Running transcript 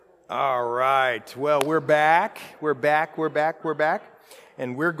All right. Well, we're back.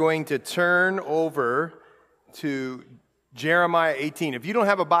 And we're going to turn over to Jeremiah 18. If you don't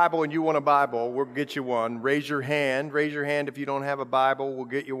have a Bible and you want a Bible, we'll get you one. Raise your hand. Raise your hand if you don't have a Bible. We'll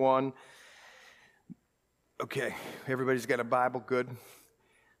get you one. Okay. Everybody's got a Bible. Good.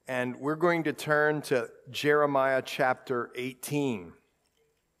 And we're going to turn to Jeremiah chapter 18.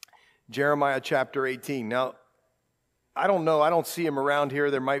 Jeremiah chapter 18. Now, I don't know. I don't see them around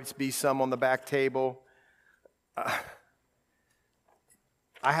here. There might be some on the back table. I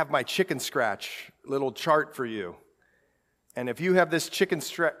have my chicken scratch little chart for you. And if you have this chicken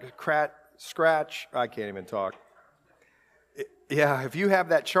scratch, I can't even talk. If you have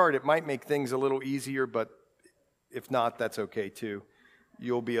that chart, it might make things a little easier, but if not, that's okay too.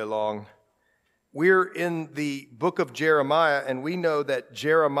 You'll be along. We're in the book of Jeremiah, and we know that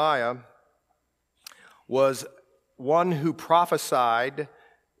Jeremiah was one who prophesied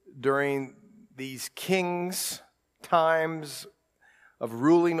during these kings' times of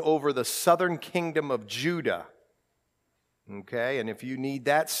ruling over the southern kingdom of Judah. Okay, and if you need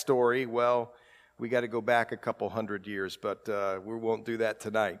that story, well, we got to go back a couple hundred years, but we won't do that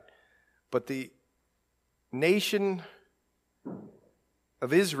tonight. But the nation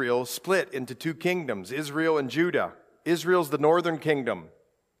of Israel split into two kingdoms, Israel and Judah. Israel's the northern kingdom.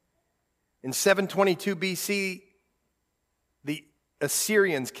 In 722 BC, the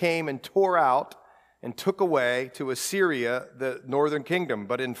Assyrians came and tore out and took away to Assyria the northern kingdom.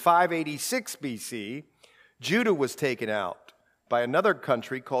 But in 586 BC, Judah was taken out by another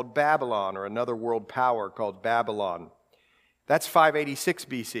country called Babylon, or another world power called Babylon. That's 586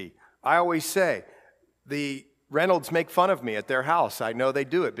 BC. I always say, the Reynolds make fun of me at their house. I know they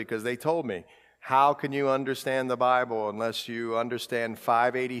do it because they told me, how can you understand the Bible unless you understand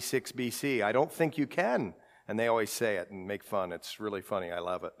 586 BC? I don't think you can. And they always say it and make fun. It's really funny. I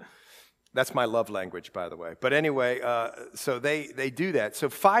love it. That's my love language, by the way. But anyway, so they do that. So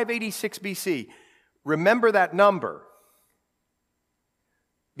 586 BC, remember that number,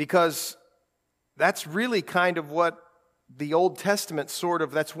 because that's really kind of what the Old Testament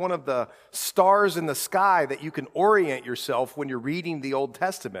that's one of the stars in the sky that you can orient yourself when you're reading the Old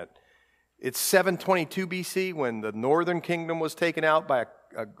Testament. It's 722 BC when the northern kingdom was taken out by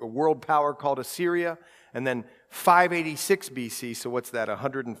a world power called Assyria. And then 586 BC, so what's that,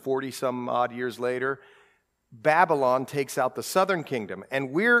 140 some odd years later, Babylon takes out the southern kingdom.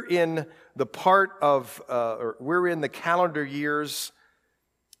 And we're in the we're in the calendar years,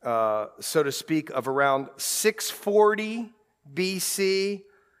 so to speak, of around 640 BC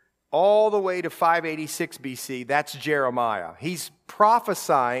all the way to 586 BC. That's Jeremiah. He's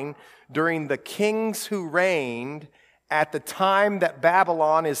prophesying during the kings who reigned at the time that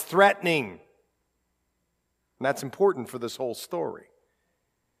Babylon is threatening. And that's important for this whole story.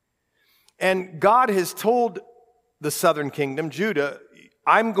 And God has told the southern kingdom, Judah,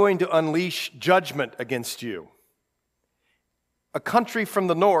 I'm going to unleash judgment against you. A country from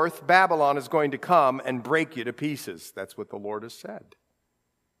the north, Babylon, is going to come and break you to pieces. That's what the Lord has said.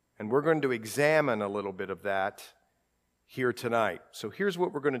 And we're going to examine a little bit of that here tonight. So here's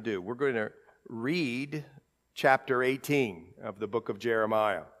what we're going to do. We're going to read chapter 18 of the book of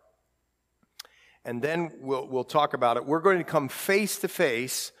Jeremiah. And then we'll talk about it. We're going to come face to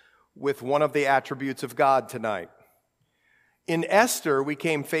face with one of the attributes of God tonight. In Esther, we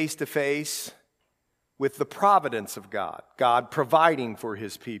came face to face with the providence of God, God providing for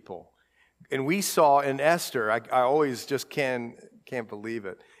his people. And we saw in Esther, I always just can't believe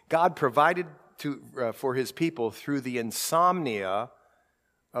it, God provided for his people through the insomnia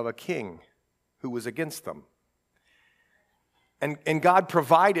of a king who was against them. And God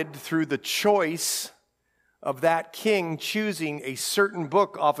provided through the choice of that king choosing a certain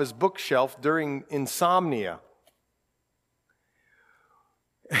book off his bookshelf during insomnia.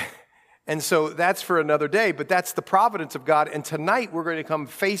 And so that's for another day, but that's the providence of God. And tonight we're going to come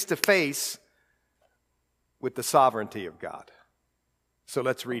face to face with the sovereignty of God. So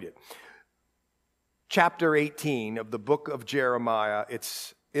let's read it. Chapter 18 of the book of Jeremiah.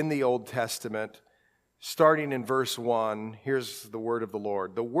 It's in the Old Testament. Starting in verse 1, here's the word of the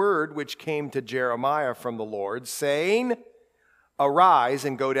Lord. The word which came to Jeremiah from the Lord, saying, arise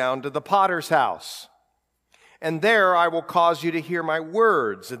and go down to the potter's house, and there I will cause you to hear my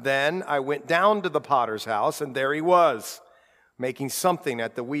words. Then I went down to the potter's house, and there he was, making something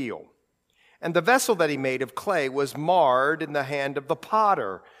at the wheel. And the vessel that he made of clay was marred in the hand of the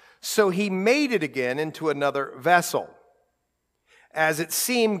potter. So he made it again into another vessel, as it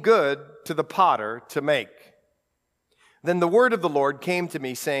seemed good to the potter to make. Then the word of the Lord came to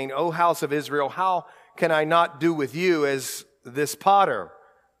me, saying, O house of Israel, how can I not do with you as this potter?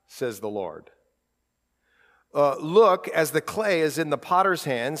 says the Lord. Look, as the clay is in the potter's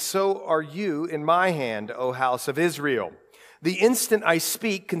hand, so are you in my hand, O house of Israel. The instant I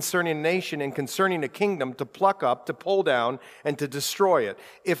speak concerning a nation and concerning a kingdom, to pluck up, to pull down, and to destroy it.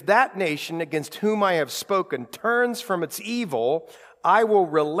 If that nation against whom I have spoken turns from its evil, I will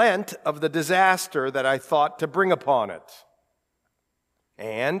relent of the disaster that I thought to bring upon it.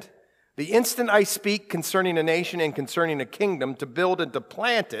 And the instant I speak concerning a nation and concerning a kingdom, to build and to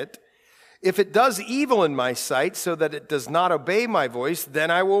plant it, if it does evil in my sight so that it does not obey my voice, then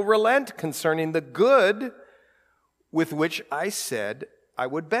I will relent concerning the good with which I said I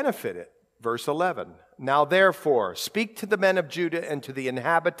would benefit it. Verse 11. Now therefore, speak to the men of Judah and to the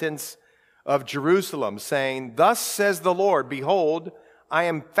inhabitants of Jerusalem, saying, Thus says the Lord, Behold, I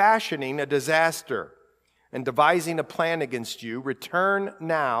am fashioning a disaster and devising a plan against you. Return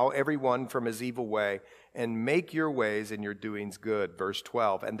now, everyone from his evil way, and make your ways and your doings good. Verse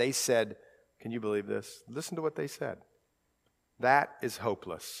 12. And they said, can you believe this? Listen to what they said. That is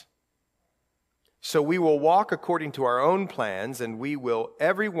hopeless. So we will walk according to our own plans, and we will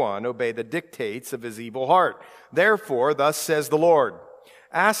every one obey the dictates of his evil heart. Therefore, thus says the Lord,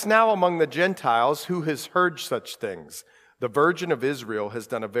 ask now among the Gentiles who has heard such things. The Virgin of Israel has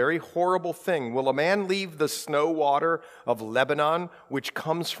done a very horrible thing. Will a man leave the snow water of Lebanon, which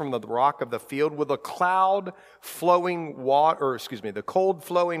comes from the rock of the field? Will the cold flowing waters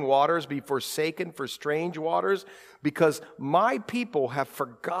be forsaken for strange waters? Because my people have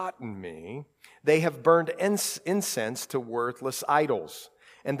forgotten me. They have burned incense to worthless idols,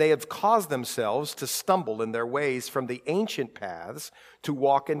 and they have caused themselves to stumble in their ways from the ancient paths to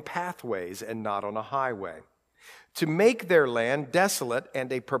walk in pathways and not on a highway. To make their land desolate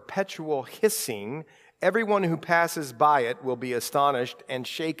and a perpetual hissing, everyone who passes by it will be astonished and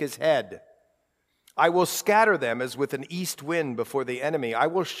shake his head. I will scatter them as with an east wind before the enemy. I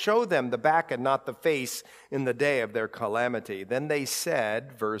will show them the back and not the face in the day of their calamity. Then they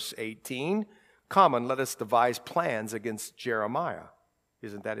said, verse 18, Come and let us devise plans against Jeremiah.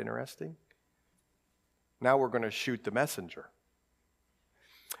 Isn't that interesting? Now we're going to shoot the messenger.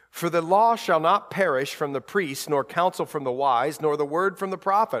 For the law shall not perish from the priest, nor counsel from the wise, nor the word from the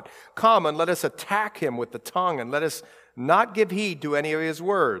prophet. Come and let us attack him with the tongue, and let us not give heed to any of his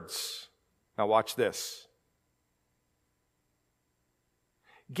words. Now watch this.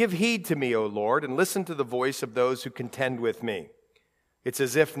 Give heed to me, O Lord, and listen to the voice of those who contend with me. It's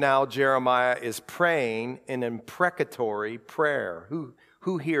as if now Jeremiah is praying an imprecatory prayer.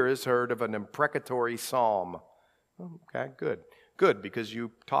 Who here has heard of an imprecatory psalm? Okay, good. Good, because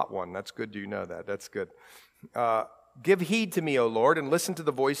you taught one. That's good you know that. That's good. Give heed to me, O Lord, and listen to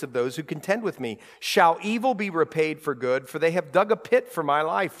the voice of those who contend with me. Shall evil be repaid for good? For they have dug a pit for my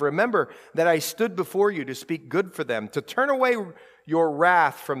life. Remember that I stood before you to speak good for them, to turn away your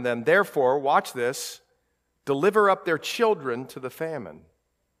wrath from them. Therefore, watch this, deliver up their children to the famine,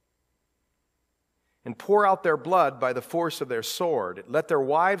 and pour out their blood by the force of their sword. Let their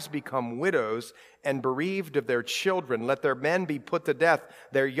wives become widows and bereaved of their children. Let their men be put to death,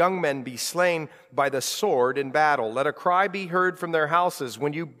 their young men be slain by the sword in battle. Let a cry be heard from their houses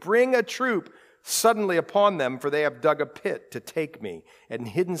when you bring a troop suddenly upon them, for they have dug a pit to take me and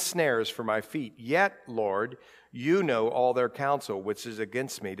hidden snares for my feet. Yet, Lord, you know all their counsel, which is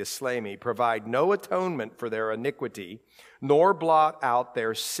against me to slay me. Provide no atonement for their iniquity, nor blot out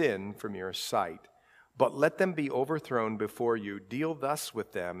their sin from your sight. But let them be overthrown before you. Deal thus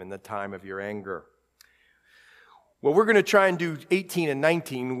with them in the time of your anger. Well, we're going to try and do 18 and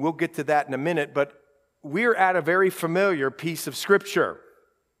 19. We'll get to that in a minute, but we're at a very familiar piece of Scripture.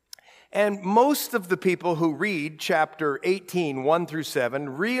 And most of the people who read chapter 18, 1 through 7,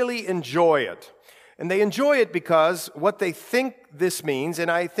 really enjoy it. And they enjoy it because what they think this means, and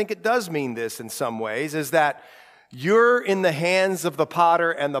I think it does mean this in some ways, is that you're in the hands of the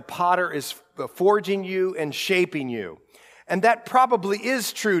potter, and the potter is forging you and shaping you. And that probably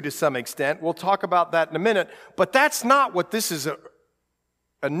is true to some extent. We'll talk about that in a minute. But that's not what this is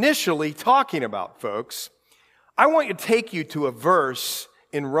initially talking about, folks. I want to take you to a verse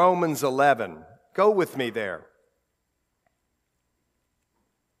in Romans 11. Go with me there.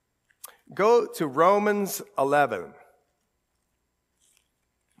 Go to Romans 11.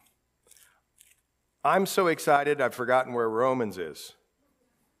 I'm so excited, I've forgotten where Romans is.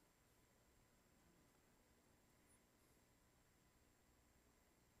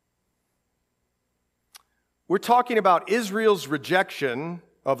 We're talking about Israel's rejection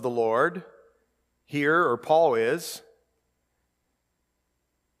of the Lord here, or Paul is.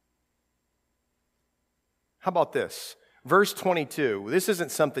 How about this? Verse 22. This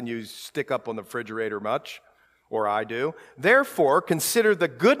isn't something you stick up on the refrigerator much. or I do. Therefore, consider the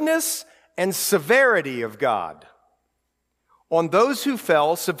goodness and severity of God. On those who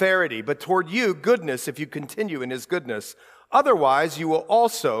fell, severity, but toward you, goodness, if you continue in his goodness. Otherwise, you will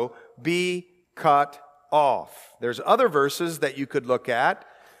also be cut off. There's other verses that you could look at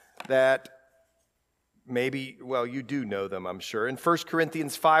that maybe, well, you do know them, I'm sure. In 1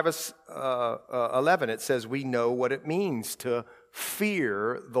 Corinthians 5:11, it says we know what it means to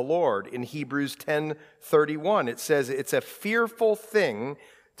fear the Lord. In Hebrews 10:31, it says it's a fearful thing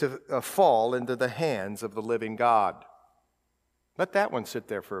to fall into the hands of the living God. Let that one sit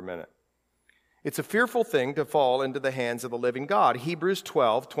there for a minute. It's a fearful thing to fall into the hands of the living God. Hebrews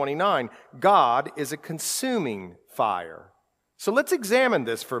 12:29, God is a consuming fire. So let's examine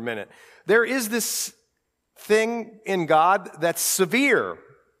this for a minute. There is this thing in God that's severe.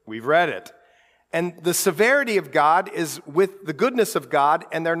 We've read it. And the severity of God is with the goodness of God,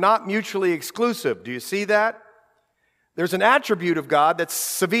 and they're not mutually exclusive. Do you see that? There's an attribute of God that's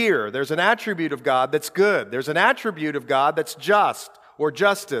severe. There's an attribute of God that's good. There's an attribute of God that's just or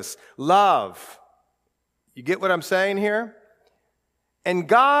justice, love. You get what I'm saying here? And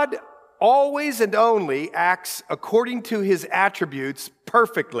God always and only acts according to his attributes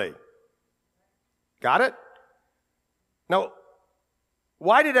perfectly. Got it? Now,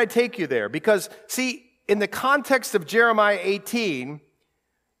 why did I take you there? Because, see, in the context of Jeremiah 18,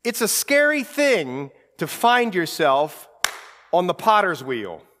 it's a scary thing to find yourself on the potter's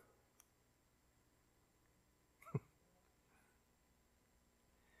wheel.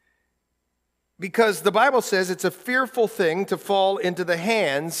 Because the Bible says it's a fearful thing to fall into the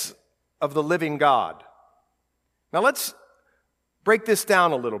hands of the living God. Now let's break this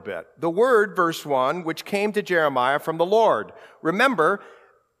down a little bit. The word, verse 1, which came to Jeremiah from the Lord. Remember,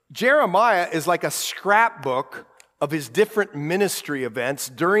 Jeremiah is like a scrapbook of his different ministry events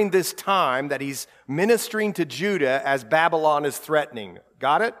during this time that he's ministering to Judah as Babylon is threatening.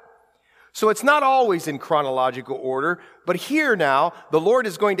 Got it? So it's not always in chronological order, but here now, the Lord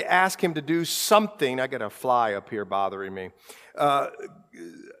is going to ask him to do something. I got a fly up here bothering me.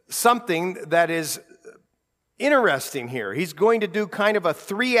 Something that is interesting here. He's going to do kind of a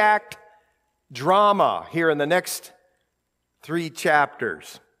 3-act drama here in the next 3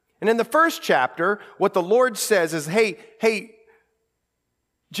 chapters. And in the first chapter, what the Lord says is, hey,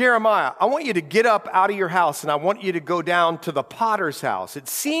 Jeremiah, I want you to get up out of your house and I want you to go down to the potter's house. It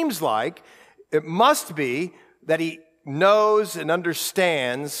seems like it must be that he knows and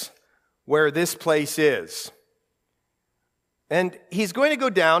understands where this place is. And he's going to go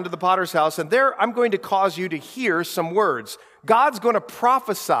down to the potter's house, and there I'm going to cause you to hear some words. God's going to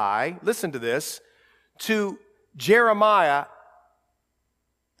prophesy, listen to this, to Jeremiah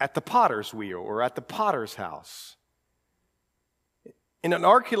at the potter's wheel or at the potter's house. In an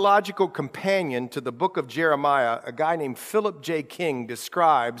archaeological companion to the book of Jeremiah, a guy named Philip J. King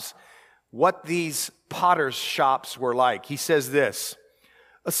describes what these potter's shops were like. He says this: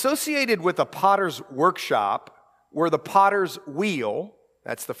 associated with a potter's workshop were the potter's wheel,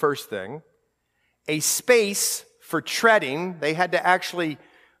 that's the first thing, a space for treading. They had to actually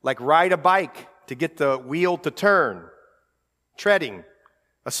ride a bike to get the wheel to turn. Treading.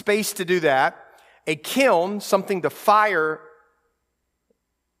 A space to do that. A kiln, something to fire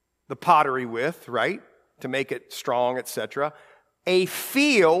the pottery with, right? To make it strong, etc. A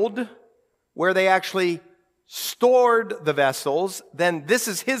field where they actually stored the vessels. Then this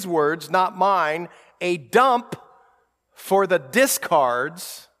is his words, not mine. A dump for the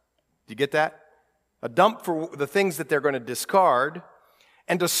discards. Do you get that? A dump for the things that they're going to discard.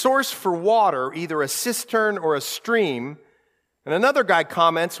 And a source for water, either a cistern or a stream. And another guy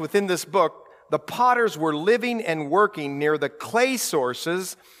comments within this book, the potters were living and working near the clay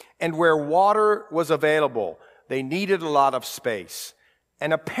sources and where water was available. They needed a lot of space.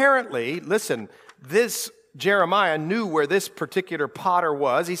 And apparently, listen, this Jeremiah knew where this particular potter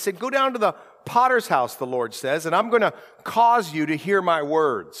was. He said, go down to the potter's house, the Lord says, and I'm going to cause you to hear my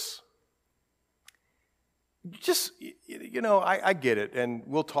words. Just, I get it, and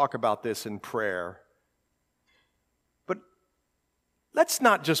we'll talk about this in prayer. But let's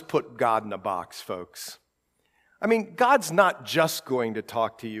not just put God in a box, folks. I mean, God's not just going to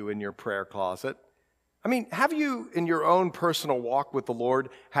talk to you in your prayer closet. I mean, have you, in your own personal walk with the Lord,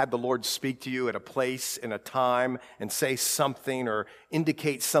 had the Lord speak to you at a place, in a time, and say something or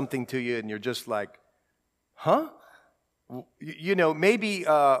indicate something to you, and you're just like, huh? Maybe,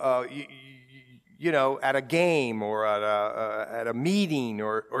 at a game or at a meeting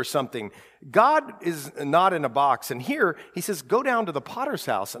or something. God is not in a box. And here, he says, go down to the potter's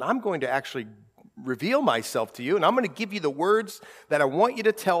house, and I'm going to actually reveal myself to you, and I'm going to give you the words that I want you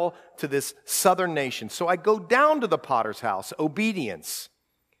to tell to this southern nation. So I go down to the potter's house, obedience.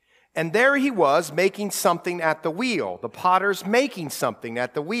 And there he was making something at the wheel. The potter's making something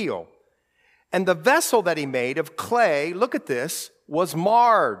at the wheel. And the vessel that he made of clay, look at this, was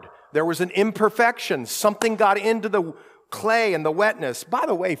marred. There was an imperfection. Something got into the clay and the wetness. By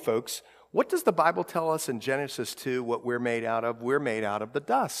the way, folks, what does the Bible tell us in Genesis 2 what we're made out of? We're made out of the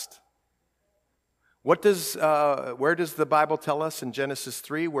dust. Where does the Bible tell us in Genesis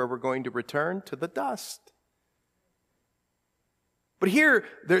 3 where we're going to return? To the dust. But here,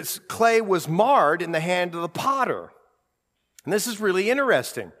 this clay was marred in the hand of the potter. And this is really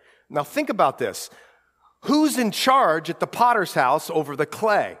interesting. Now think about this. Who's in charge at the potter's house over the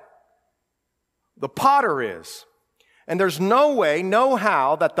clay? The potter is. And there's no way, no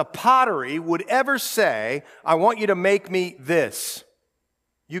how that the pottery would ever say, I want you to make me this.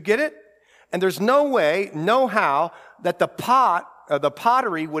 You get it? And there's no way, no how that the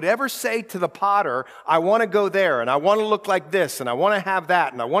pottery would ever say to the potter, I want to go there, and I want to look like this, and I want to have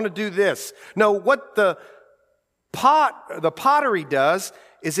that, and I want to do this. No, what the pottery does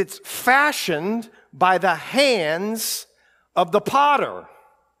is it's fashioned by the hands of the potter.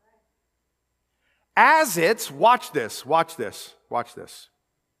 As it's, watch this.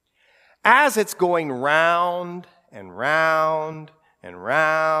 As it's going round and round and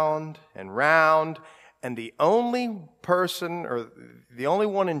round and round, and the only person or the only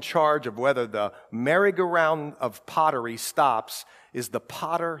one in charge of whether the merry-go-round of pottery stops is the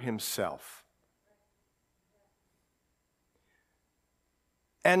potter himself.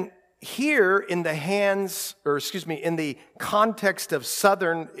 And here in the context of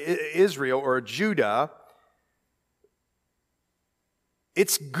southern Israel or Judah,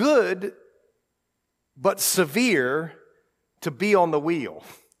 it's good but severe to be on the wheel.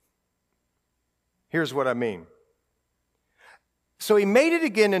 Here's what I mean. So he made it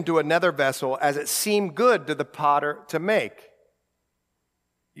again into another vessel as it seemed good to the potter to make.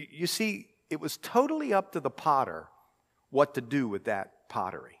 You see, it was totally up to the potter what to do with that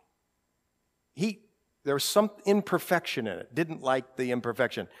pottery. There was some imperfection in it. Didn't like the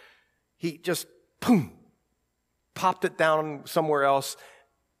imperfection. He just, popped it down somewhere else.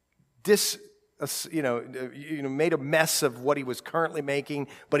 Made a mess of what he was currently making,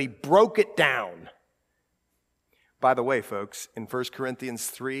 but he broke it down. By the way, folks, in 1 Corinthians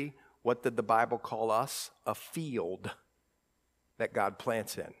 3, what did the Bible call us? A field that God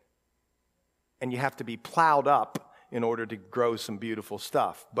plants in. And you have to be plowed up in order to grow some beautiful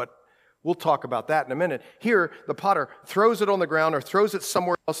stuff. But we'll talk about that in a minute. Here, the potter throws it on the ground or throws it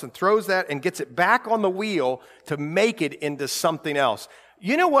somewhere else and throws that and gets it back on the wheel to make it into something else.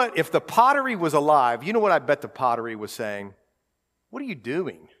 You know what? If the pottery was alive, you know what I bet the pottery was saying? What are you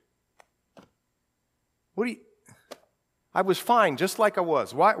doing? I was fine just like I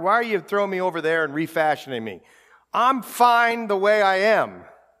was. Why are you throwing me over there and refashioning me? I'm fine the way I am.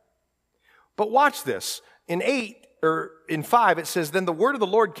 But watch this. In 5, it says, Then the word of the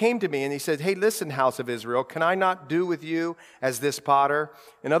Lord came to me, and he said, Hey, listen, house of Israel, can I not do with you as this potter?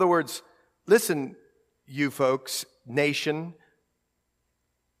 In other words, listen, you folks, nation,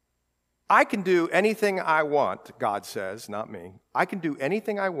 I can do anything I want, God says, not me. I can do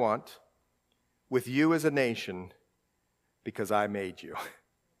anything I want with you as a nation because I made you.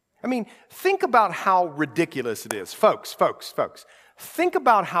 I mean, think about how ridiculous it is. Folks, think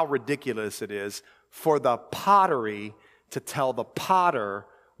about how ridiculous it is for the pottery to tell the potter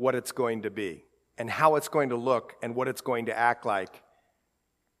what it's going to be and how it's going to look and what it's going to act like.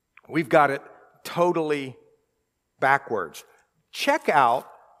 We've got it totally backwards. Check out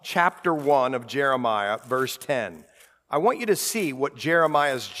chapter 1 of Jeremiah, verse 10. I want you to see what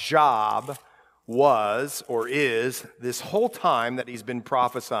Jeremiah's job was or is this whole time that he's been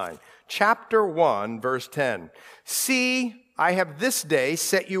prophesying. Chapter 1, verse 10. See, I have this day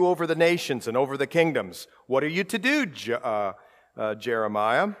set you over the nations and over the kingdoms. What are you to do,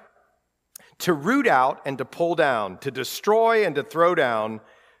 Jeremiah? To root out and to pull down, to destroy and to throw down,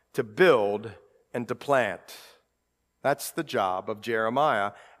 to build and to plant. That's the job of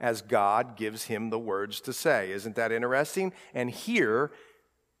Jeremiah as God gives him the words to say. Isn't that interesting? And here,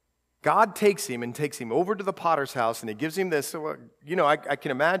 God takes him over to the potter's house and he gives him this. I can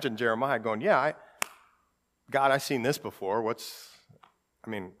imagine Jeremiah going, God, I've seen this before.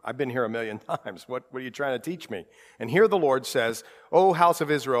 I've been here a million times. What are you trying to teach me? And here the Lord says, O house of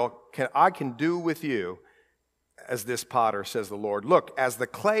Israel, I can do with you as this potter, says the Lord. Look, as the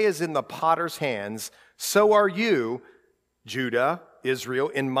clay is in the potter's hands, so are you, Judah, Israel,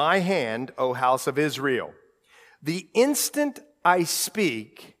 in my hand, O house of Israel. The instant I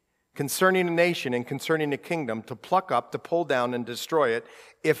speak, concerning a nation and concerning a kingdom, to pluck up, to pull down, and destroy it.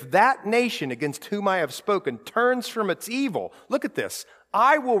 If that nation against whom I have spoken turns from its evil, look at this,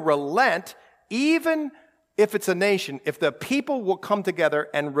 I will relent, even if it's a nation, if the people will come together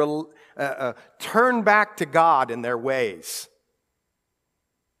and turn back to God in their ways.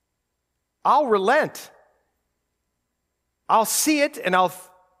 I'll relent. I'll see it and I'll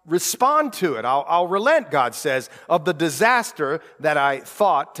respond to it. I'll relent, God says, of the disaster that I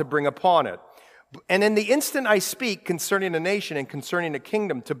thought to bring upon it. And in the instant I speak concerning a nation and concerning a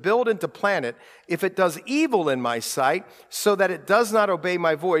kingdom, to build and to plan it, if it does evil in my sight, so that it does not obey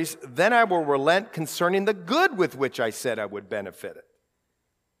my voice, then I will relent concerning the good with which I said I would benefit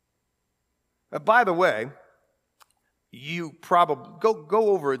it. By the way, you probably go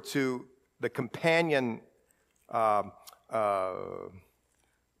over to the companion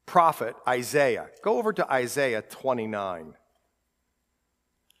prophet Isaiah. Go over to Isaiah 29.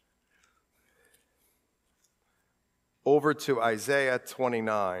 Over to Isaiah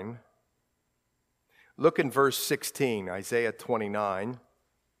 29. Look in verse 16, Isaiah 29.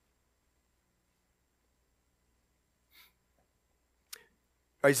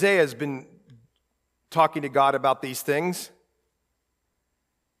 Isaiah has been talking to God about these things,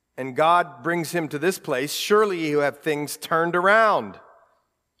 and God brings him to this place. Surely you have things turned around.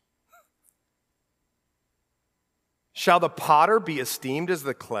 Shall the potter be esteemed as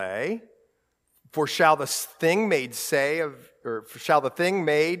the clay? For shall the thing made say of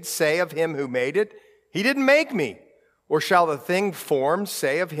him who made it, he didn't make me? Or shall the thing formed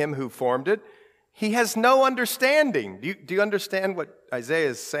say of him who formed it, he has no understanding? Do you understand what Isaiah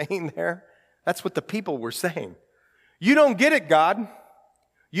is saying there? That's what the people were saying. You don't get it, God.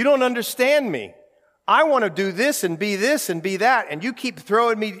 You don't understand me. I want to do this and be that, and you keep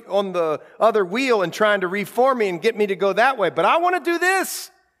throwing me on the other wheel and trying to reform me and get me to go that way, but I want to do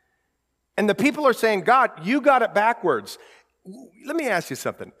this. And the people are saying, God, you got it backwards. Let me ask you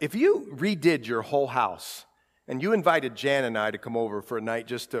something. If you redid your whole house and you invited Jan and I to come over for a night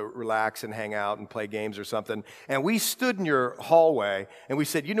just to relax and hang out and play games or something, and we stood in your hallway and we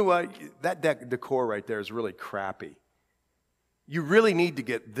said, you know what, that decor right there is really crappy. You really need to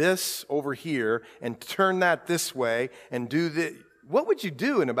get this over here and turn that this way and do this. What would you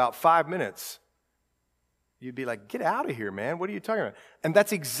do in about 5 minutes? You'd be like, get out of here, man. What are you talking about? And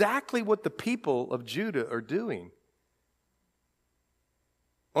that's exactly what the people of Judah are doing.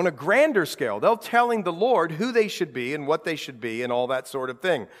 On a grander scale, they're telling the Lord who they should be and what they should be and all that sort of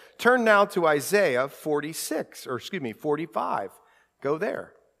thing. Turn now to Isaiah 45. Go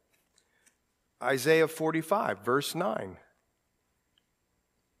there. Isaiah 45, verse 9.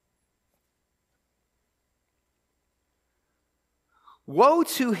 Woe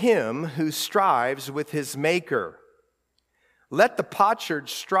to him who strives with his maker. Let the potsherd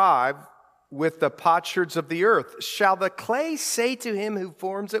strive with the potsherds of the earth. Shall the clay say to him who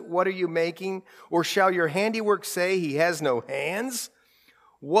forms it, what are you making? Or shall your handiwork say he has no hands?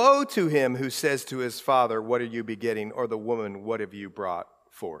 Woe to him who says to his father, what are you begetting? Or the woman, what have you brought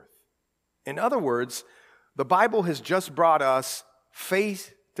forth? In other words, the Bible has just brought us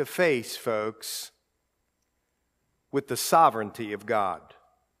face to face, folks, with the sovereignty of God.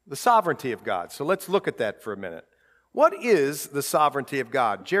 The sovereignty of God. So let's look at that for a minute. What is the sovereignty of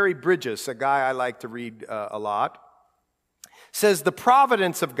God? Jerry Bridges, a guy I like to read a lot, says the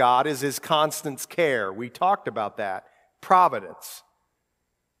providence of God is his constant care. We talked about that. Providence.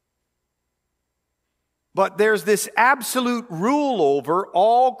 But there's this absolute rule over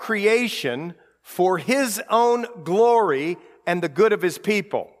all creation for his own glory and the good of his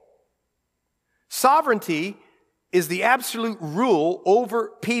people. Sovereignty is the absolute rule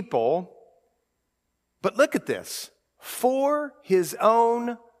over people, but look at this, for his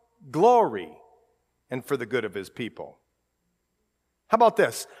own glory and for the good of his people. How about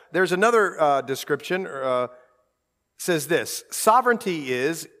this? There's another description, says this, sovereignty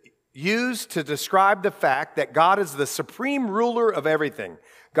is used to describe the fact that God is the supreme ruler of everything.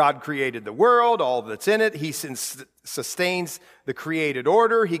 God created the world, all that's in it. He sustains the created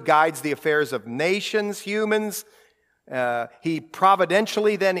order. He guides the affairs of nations, humans. He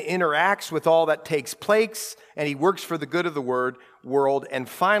providentially then interacts with all that takes place, and he works for the good of the world, and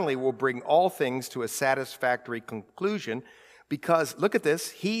finally will bring all things to a satisfactory conclusion because, look at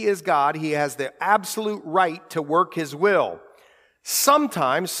this, he is God. He has the absolute right to work his will.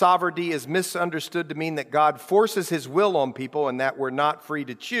 Sometimes sovereignty is misunderstood to mean that God forces his will on people and that we're not free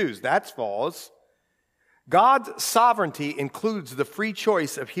to choose. That's false. God's sovereignty includes the free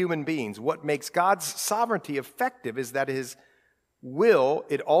choice of human beings. What makes God's sovereignty effective is that his will,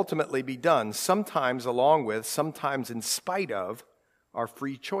 it ultimately be done, sometimes along with, sometimes in spite of, our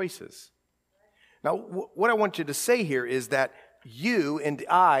free choices. Now, what I want you to say here is that you and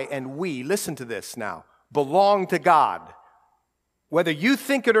I and we, listen to this now, belong to God. Whether you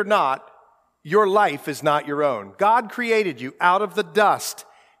think it or not, your life is not your own. God created you out of the dust.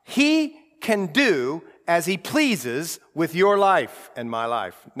 He can do as He pleases with your life and my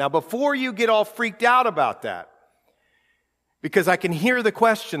life. Now, before you get all freaked out about that, because I can hear the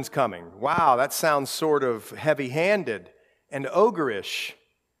questions coming. Wow, that sounds sort of heavy-handed and ogreish.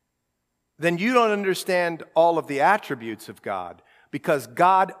 Then you don't understand all of the attributes of God, because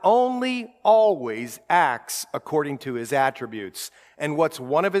God only always acts according to His attributes. And what's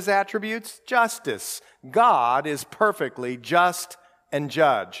one of His attributes? Justice. God is perfectly just and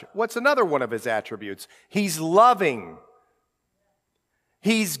judge. What's another one of His attributes? He's loving.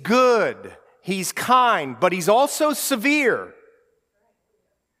 He's good. He's kind, but He's also severe.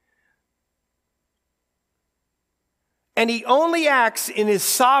 And He only acts in His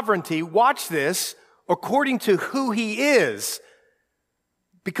sovereignty, watch this, according to who He is.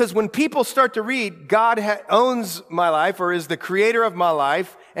 Because when people start to read, God owns my life or is the creator of my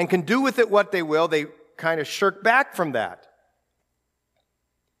life and can do with it what they will, they kind of shirk back from that.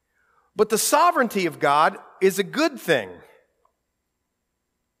 But the sovereignty of God is a good thing.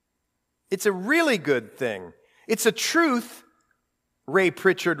 It's a really good thing. It's a truth, Ray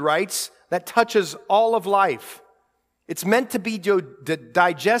Pritchard writes, that touches all of life. It's meant to be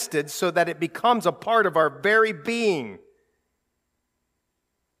digested so that it becomes a part of our very being.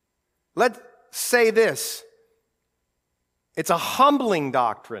 Let's say this. It's a humbling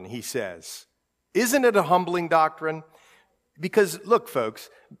doctrine, he says. Isn't it a humbling doctrine? Because, look, folks,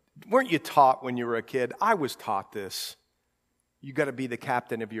 weren't you taught when you were a kid? I was taught this. You got to be the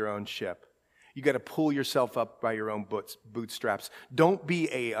captain of your own ship. You got to pull yourself up by your own bootstraps. Don't be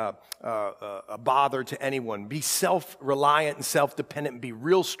a bother to anyone. Be self-reliant and self-dependent and be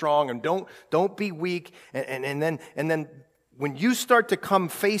real strong, and don't be weak. And then when you start to come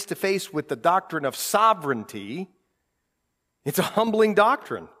face to face with the doctrine of sovereignty, it's a humbling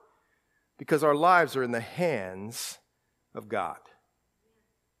doctrine because our lives are in the hands of God.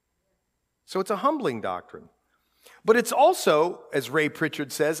 So it's a humbling doctrine. But it's also, as Ray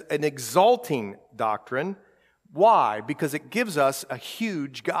Pritchard says, an exalting doctrine. Why? Because it gives us a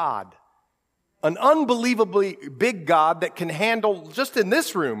huge God. An unbelievably big God that can handle, just in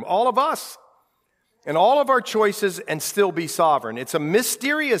this room, all of us and all of our choices and still be sovereign. It's a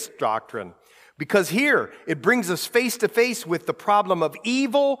mysterious doctrine because here it brings us face to face with the problem of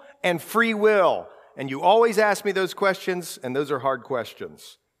evil and free will. And you always ask me those questions, and those are hard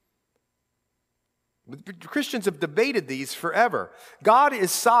questions. Christians have debated these forever. God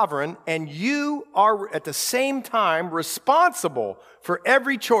is sovereign, and you are at the same time responsible for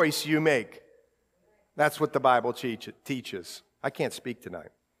every choice you make. That's what the Bible teaches. I can't speak tonight.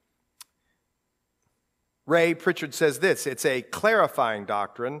 Ray Pritchard says this, it's a clarifying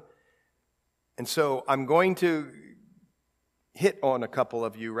doctrine, and so I'm going to hit on a couple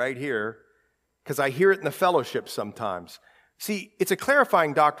of you right here, because I hear it in the fellowship sometimes. See, it's a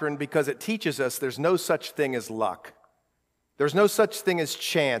clarifying doctrine because it teaches us there's no such thing as luck. There's no such thing as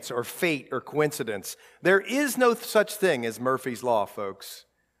chance or fate or coincidence. There is no such thing as Murphy's Law, folks.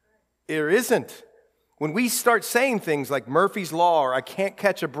 There isn't. When we start saying things like Murphy's Law or I can't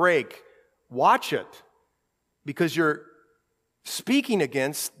catch a break, watch it, because you're speaking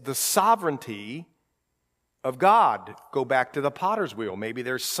against the sovereignty of God. Go back to the potter's wheel. Maybe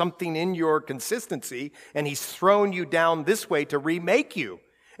there's something in your consistency and He's thrown you down this way to remake you.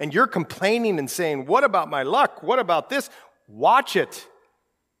 And you're complaining and saying, what about my luck? What about this? Watch it.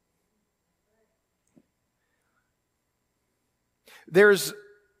 There's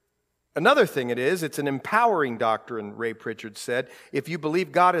another thing it's an empowering doctrine, Ray Pritchard said. If you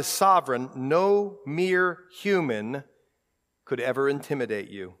believe God is sovereign, no mere human could ever intimidate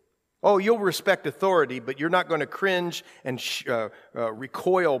you. Oh, you'll respect authority, but you're not going to cringe and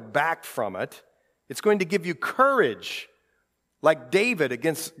recoil back from it. It's going to give you courage, like David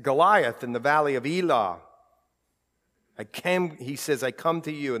against Goliath in the valley of Elah. He says, I come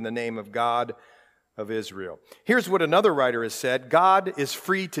to you in the name of God of Israel. Here's what another writer has said. God is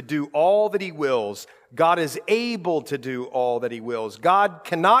free to do all that He wills. God is able to do all that He wills. God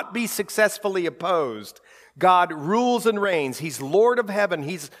cannot be successfully opposed. God rules and reigns. He's Lord of heaven.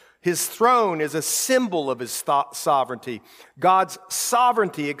 His throne is a symbol of His sovereignty. God's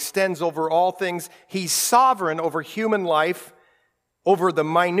sovereignty extends over all things. He's sovereign over human life, over the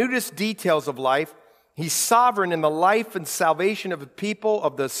minutest details of life. He's sovereign in the life and salvation of the people,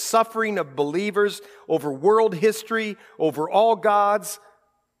 of the suffering of believers, over world history, over all gods,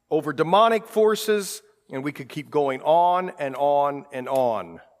 over demonic forces, And we could keep going on and on and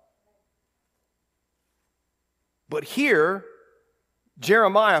on. But here,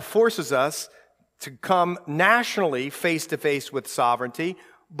 Jeremiah forces us to come nationally face to face with sovereignty,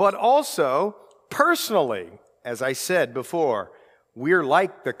 but also personally. As I said before, we're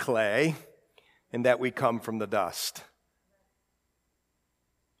like the clay in that we come from the dust.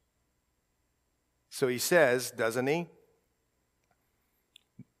 So he says, doesn't he?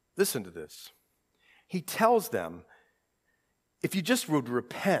 Listen to this. He tells them, if you just would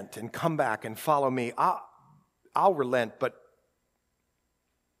repent and come back and follow me, I'll relent, but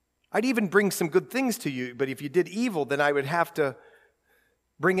I'd even bring some good things to you. But if you did evil, then I would have to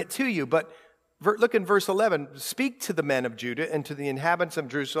bring it to you. But look in verse 11. Speak to the men of Judah and to the inhabitants of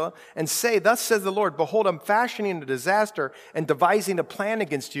Jerusalem and say, thus says the Lord, behold, I'm fashioning a disaster and devising a plan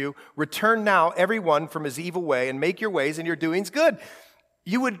against you. Return now, everyone, from his evil way and make your ways and your doings good.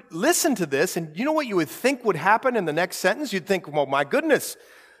 You would listen to this, and you know what you would think would happen in the next sentence? You'd think, well, my goodness,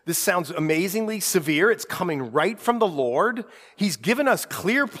 this sounds amazingly severe. It's coming right from the Lord. He's given us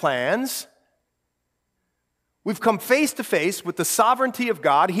clear plans. We've come face to face with the sovereignty of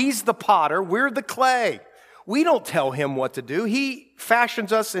God. He's the potter. We're the clay. We don't tell him what to do. He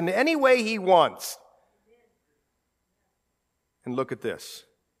fashions us in any way he wants. And look at this.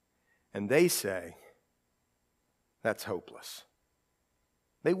 And they say, that's hopeless.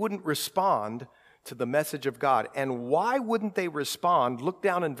 They wouldn't respond to the message of God. And why wouldn't they respond? Look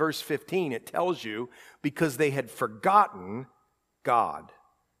down in verse 15. It tells you, because they had forgotten God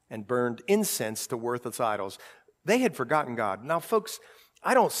and burned incense to worthless idols. They had forgotten God. Now, folks,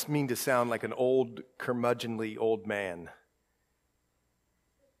 I don't mean to sound like an old, curmudgeonly old man.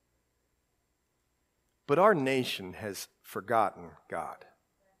 But our nation has forgotten God.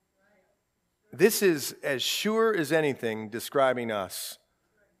 This is as sure as anything describing us.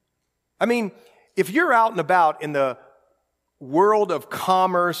 I mean, if you're out and about in the world of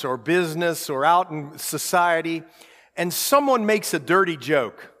commerce or business or out in society, and someone makes a dirty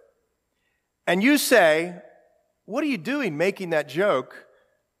joke, and you say, what are you doing making that joke?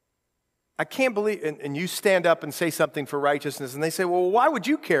 I can't believe, and you stand up and say something for righteousness, and they say, well, why would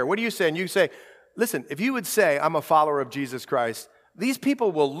you care? What do you say? And you say, listen, if you would say, I'm a follower of Jesus Christ, these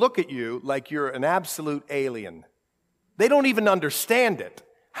people will look at you like you're an absolute alien. They don't even understand it.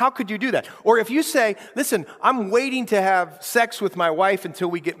 How could you do that? Or if you say, listen, I'm waiting to have sex with my wife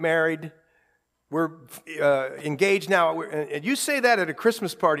until we get married. We're engaged now. And you say that at a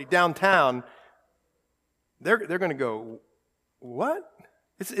Christmas party downtown, they're going to go, what?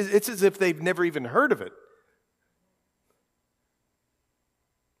 It's as if they've never even heard of it.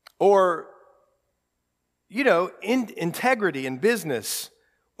 Or, you know, integrity in business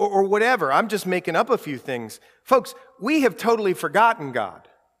or whatever. I'm just making up a few things. Folks, we have totally forgotten God.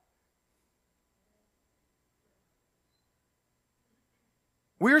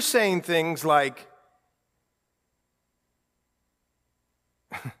 We're saying things like,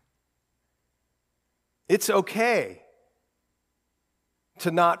 it's okay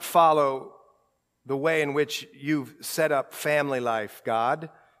to not follow the way in which you've set up family life, God.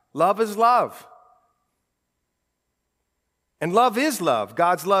 Love is love. And love is love.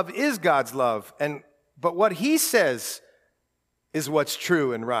 God's love is God's love. But what he says is what's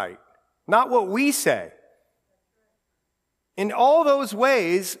true and right, not what we say. In all those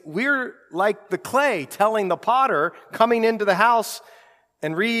ways, we're like the clay telling the potter coming into the house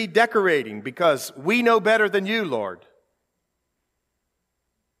and redecorating because we know better than you, Lord.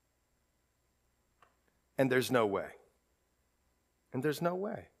 And there's no way. And there's no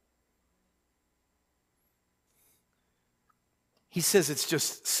way. He says it's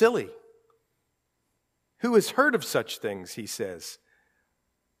just silly. Who has heard of such things, he says.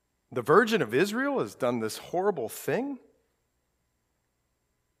 The Virgin of Israel has done this horrible thing?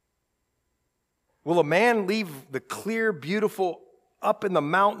 Will a man leave the clear, beautiful, up in the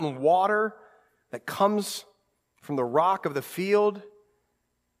mountain water that comes from the rock of the field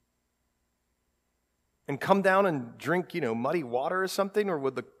and come down and drink, muddy water or something? Or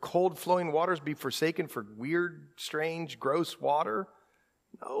would the cold flowing waters be forsaken for weird, strange, gross water?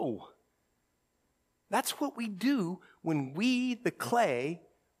 No. That's what we do when we, the clay,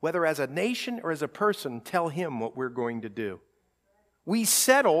 whether as a nation or as a person, tell him what we're going to do. We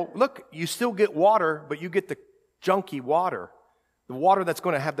settle, look, you still get water, but you get the junky water. The water that's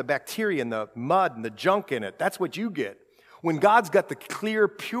going to have the bacteria and the mud and the junk in it. That's what you get. When God's got the clear,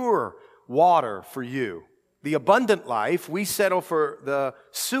 pure water for you, the abundant life, we settle for the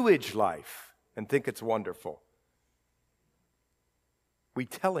sewage life and think it's wonderful. We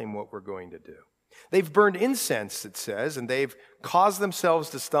tell him what we're going to do. They've burned incense, it says, and they've caused themselves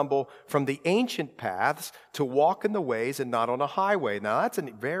to stumble from the ancient paths to walk in the ways and not on a highway. Now, that's a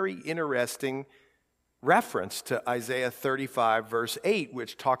very interesting reference to Isaiah 35, verse 8,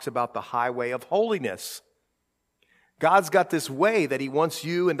 which talks about the highway of holiness. God's got this way that he wants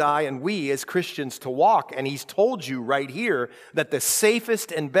you and I and we as Christians to walk, and he's told you right here that the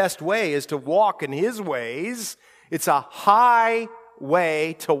safest and best way is to walk in his ways. It's a high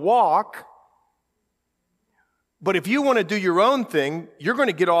way to walk. But if you want to do your own thing, you're going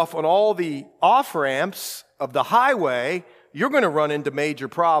to get off on all the off-ramps of the highway. You're going to run into major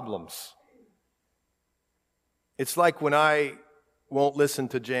problems. It's like when I won't listen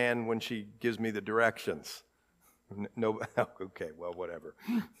to Jan when she gives me the directions. No, okay, well, whatever.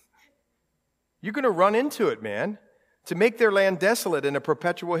 You're going to run into it, man. To make their land desolate and a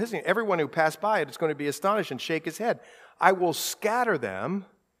perpetual hissing. Everyone who passed by it is going to be astonished and shake his head. I will scatter them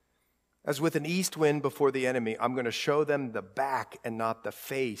as with an east wind before the enemy. I'm going to show them the back and not the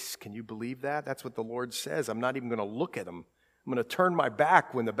face. Can you believe that? That's what the Lord says. I'm not even going to look at them. I'm going to turn my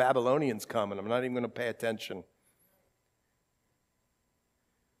back when the Babylonians come, and I'm not even going to pay attention.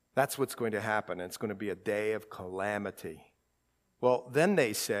 That's what's going to happen. It's going to be a day of calamity. Well, then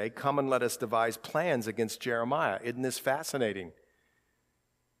they say, come and let us devise plans against Jeremiah. Isn't this fascinating?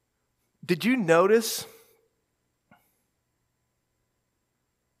 Did you notice?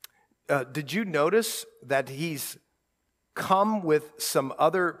 That he's come with some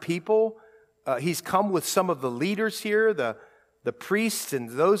other people? He's come with some of the leaders here, the priests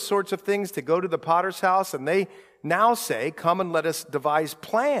and those sorts of things to go to the potter's house, and they now say, come and let us devise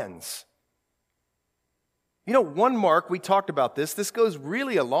plans. You know, one mark, we talked about this. This goes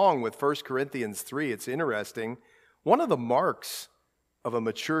really along with 1 Corinthians 3. It's interesting. One of the marks of a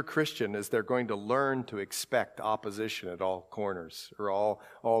mature Christian is they're going to learn to expect opposition at all corners or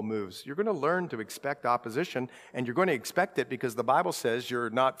all moves. You're going to learn to expect opposition, and you're going to expect it because the Bible says you're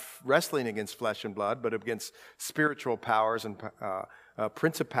not wrestling against flesh and blood, but against spiritual powers and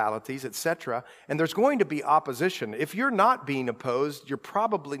principalities, etc. And there's going to be opposition. If you're not being opposed, you're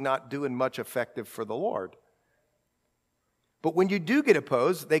probably not doing much effective for the Lord. But when you do get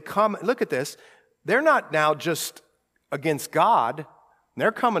opposed, they come, look at this, they're not now just against God,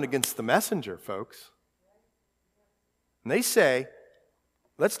 they're coming against the messenger, folks. And they say,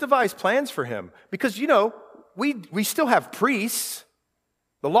 let's devise plans for him. Because, you know, we still have priests.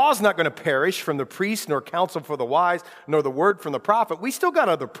 The law's not going to perish from the priest, nor counsel for the wise, nor the word from the prophet. We still got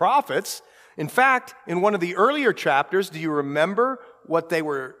other prophets. In fact, in one of the earlier chapters, do you remember what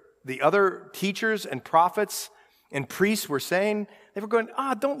the other teachers and prophets and priests were saying? They were going,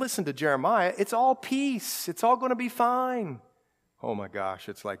 don't listen to Jeremiah. It's all peace. It's all going to be fine. Oh my gosh,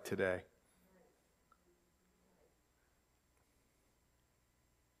 it's like today.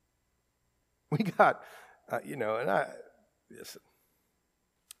 We got, listen.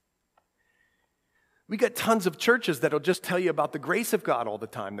 We got tons of churches that'll just tell you about the grace of God all the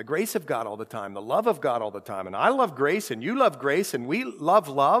time, the grace of God all the time, the love of God all the time. And I love grace, and you love grace, and we love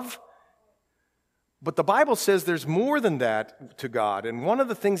love. But the Bible says there's more than that to God. And one of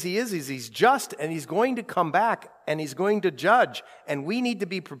the things he is he's just, and he's going to come back, and he's going to judge. And we need to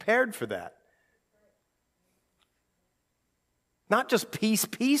be prepared for that. Not just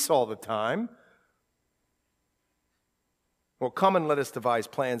peace all the time. Well, come and let us devise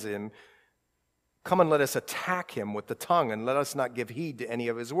plans in him. Come and let us attack him with the tongue, and let us not give heed to any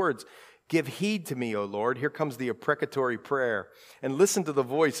of his words. Give heed to me, O Lord. Here comes the imprecatory prayer. And listen to the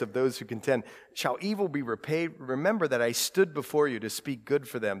voice of those who contend. Shall evil be repaid? Remember that I stood before you to speak good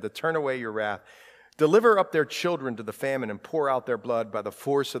for them, to turn away your wrath. Deliver up their children to the famine and pour out their blood by the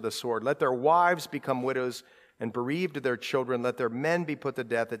force of the sword. Let their wives become widows and bereaved of their children. Let their men be put to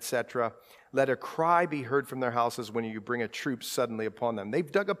death, etc. Let a cry be heard from their houses when you bring a troop suddenly upon them.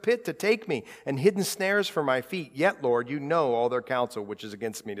 They've dug a pit to take me and hidden snares for my feet. Yet, Lord, you know all their counsel, which is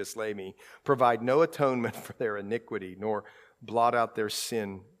against me to slay me. Provide no atonement for their iniquity, nor blot out their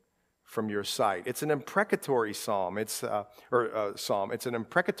sin from your sight. It's an imprecatory psalm. It's an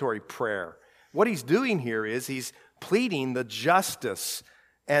imprecatory prayer. What he's doing here is he's pleading the justice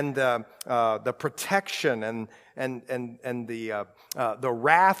and the protection and the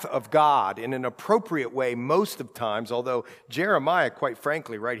wrath of God in an appropriate way most of times, although Jeremiah, quite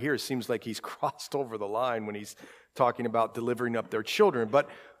frankly, right here seems like he's crossed over the line when he's talking about delivering up their children. But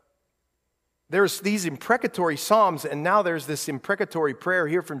there's these imprecatory psalms, and now there's this imprecatory prayer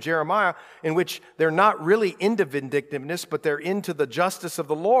here from Jeremiah in which they're not really into vindictiveness, but they're into the justice of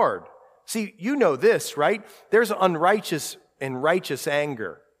the Lord. See, you know this, right? There's unrighteous and righteous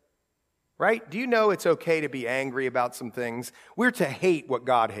anger, right? Do you know it's okay to be angry about some things? We're to hate what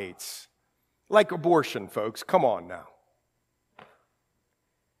God hates. Like abortion, folks. Come on now.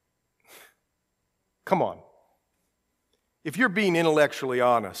 Come on. If you're being intellectually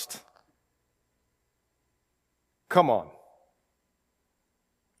honest, come on.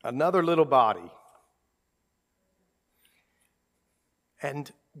 Another little body. And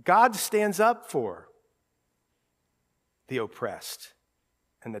God stands up for the oppressed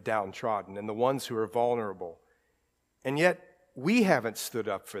and the downtrodden and the ones who are vulnerable. And yet, we haven't stood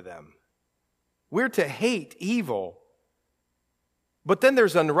up for them. We're to hate evil. But then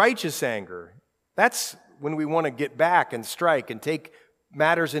there's unrighteous anger. That's when we want to get back and strike and take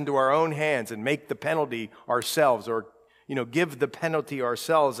matters into our own hands and make the penalty ourselves, or give the penalty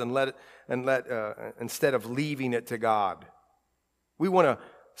ourselves and let instead of leaving it to God. We want to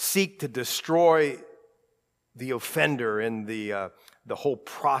seek to destroy the offender in the whole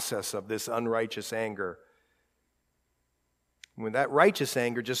process of this unrighteous anger. When that righteous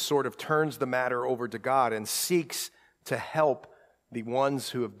anger just sort of turns the matter over to God and seeks to help the ones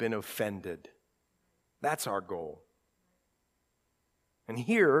who have been offended. That's our goal. And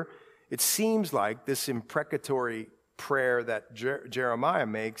here, it seems like this imprecatory prayer that Jeremiah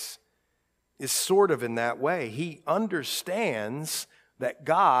makes is sort of in that way. He understands that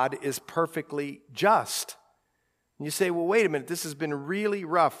God is perfectly just. And you say, well, wait a minute, this has been really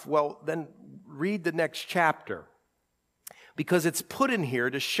rough. Well, then read the next chapter. Because it's put in here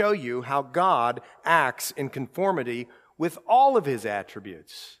to show you how God acts in conformity with all of his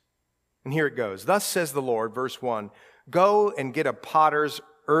attributes. And here it goes. Thus says the Lord, verse 1, go and get a potter's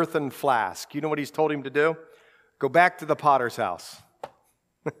earthen flask. You know what he's told him to do? Go back to the potter's house.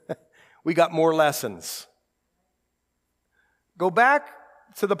 We got more lessons. Go back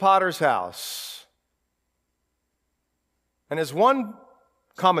to the potter's house. And as one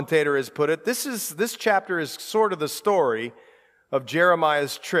commentator has put it, this chapter is sort of the story of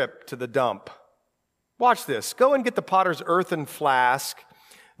Jeremiah's trip to the dump. Watch this. Go and get the potter's earthen flask.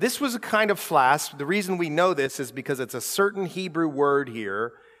 This was a kind of flask. The reason we know this is because it's a certain Hebrew word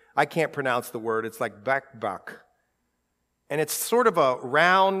here. I can't pronounce the word. It's like bakbak. And it's sort of a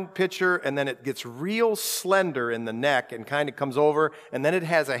round pitcher, and then it gets real slender in the neck and kind of comes over, and then it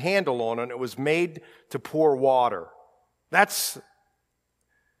has a handle on it, and it was made to pour water. That's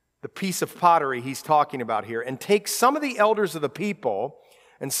the piece of pottery he's talking about here. And take some of the elders of the people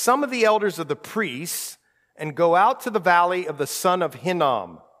and some of the elders of the priests and go out to the valley of the son of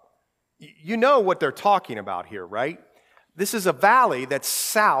Hinnom. You know what they're talking about here, right? This is a valley that's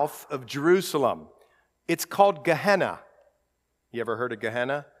south of Jerusalem. It's called Gehenna. You ever heard of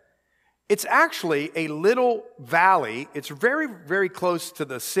Gehenna? It's actually a little valley. It's very, very close to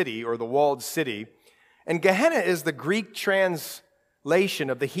the city or the walled city. And Gehenna is the Greek translation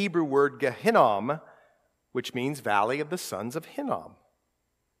of the Hebrew word Gehinnom, which means valley of the sons of Hinnom.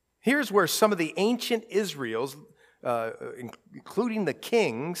 Here's where some of the ancient Israels, including the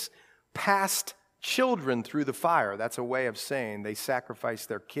kings, passed children through the fire. That's a way of saying they sacrificed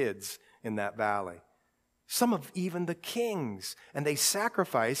their kids in that valley. Some of even the kings. And they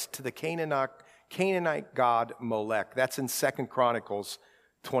sacrificed to the Canaanite god Molech. That's in 2 Chronicles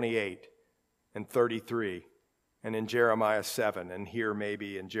 28 and 33. And in Jeremiah 7. And here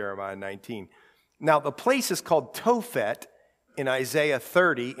maybe in Jeremiah 19. Now the place is called Tophet in Isaiah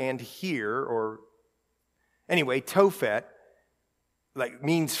 30 and here. Or anyway, Tophet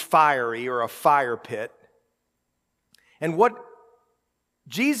means fiery or a fire pit. And what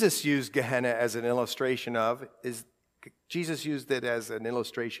Jesus used Gehenna as an illustration of is Jesus used it as an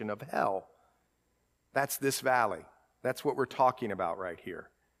illustration of hell. That's this valley. That's what we're talking about right here.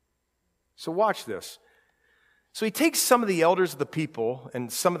 So watch this. So he takes some of the elders of the people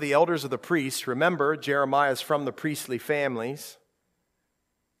and some of the elders of the priests. Remember, Jeremiah is from the priestly families.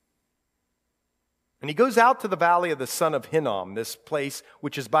 And he goes out to the valley of the son of Hinnom, this place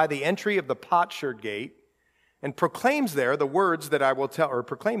which is by the entry of the potsherd gate, and proclaims there the words that I will tell, or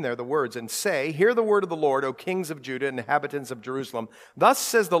proclaim there the words, and say, hear the word of the Lord, O kings of Judah and inhabitants of Jerusalem. Thus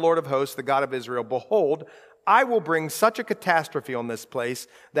says the Lord of hosts, the God of Israel, behold, I will bring such a catastrophe on this place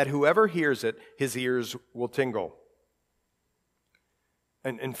that whoever hears it, his ears will tingle.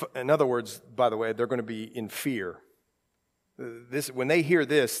 And in other words, by the way, they're going to be in fear. When they hear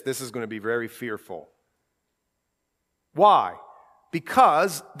this is going to be very fearful. Why?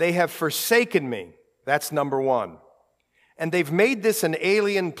 Because they have forsaken me. That's number one. And they've made this an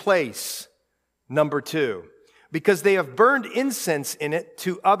alien place. Number two. Because they have burned incense in it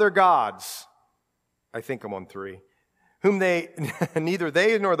to other gods. I think I'm on 3. Whom neither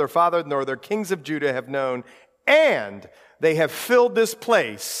they nor their father nor their kings of Judah have known. And they have filled this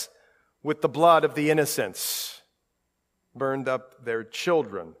place with the blood of the innocents. Burned up their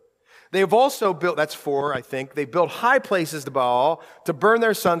children. They have also built, that's 4, I think, they built high places to Baal to burn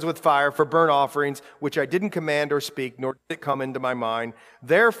their sons with fire for burnt offerings, which I didn't command or speak, nor did it come into my mind.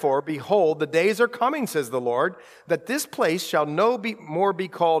 Therefore, behold, the days are coming, says the Lord, that this place shall no more be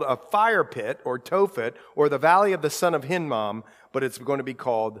called a fire pit or Tophet or the valley of the son of Hinnom, but it's going to be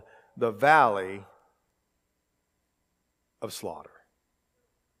called the valley of slaughter.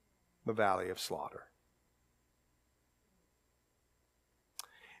 The valley of slaughter.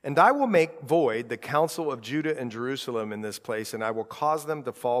 And I will make void the counsel of Judah and Jerusalem in this place, and I will cause them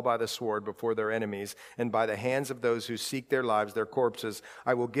to fall by the sword before their enemies, and by the hands of those who seek their lives, their corpses.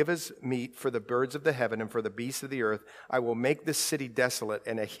 I will give as meat for the birds of the heaven and for the beasts of the earth. I will make this city desolate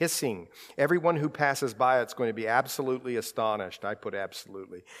and a hissing. Everyone who passes by it's going to be absolutely astonished. I put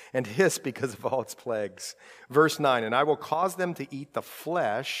absolutely. And hiss because of all its plagues. Verse 9, and I will cause them to eat the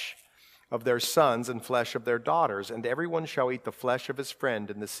flesh of their sons and flesh of their daughters, and everyone shall eat the flesh of his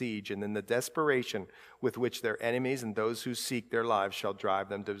friend in the siege, and in the desperation with which their enemies and those who seek their lives shall drive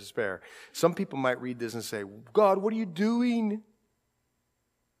them to despair. Some people might read this and say, God, what are you doing?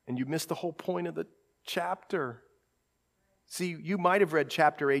 And you missed the whole point of the chapter. See, you might have read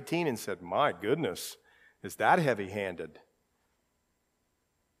chapter 18 and said, my goodness, is that heavy-handed?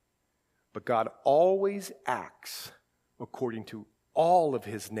 But God always acts according to all of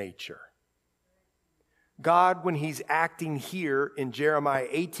his nature. God, when he's acting here in Jeremiah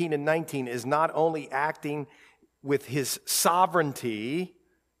 18 and 19, is not only acting with his sovereignty,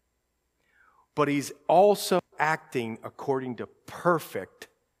 but he's also acting according to perfect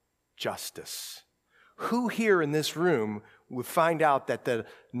justice. Who here in this room would find out that the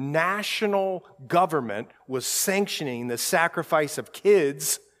national government was sanctioning the sacrifice of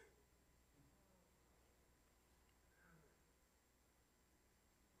kids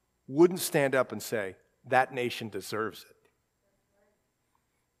wouldn't stand up and say, that nation deserves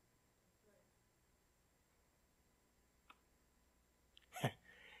it.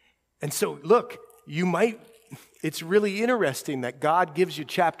 And so, look, it's really interesting that God gives you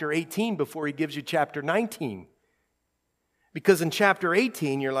chapter 18 before he gives you chapter 19. Because in chapter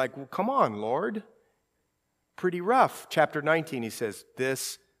 18, you're like, well, come on, Lord. Pretty rough. Chapter 19, he says,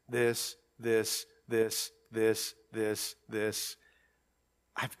 this.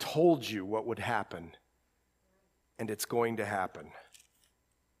 I've told you what would happen, and it's going to happen.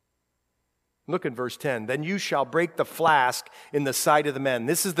 Look at verse 10. Then you shall break the flask in the sight of the men.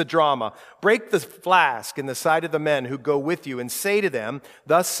 This is the drama. Break the flask in the sight of the men who go with you, and say to them,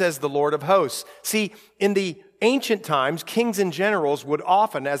 thus says the Lord of hosts. See, in the ancient times, kings and generals would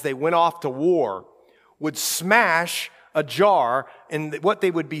often, as they went off to war, would smash a jar, and what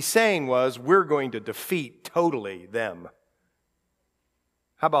they would be saying was, we're going to defeat totally them.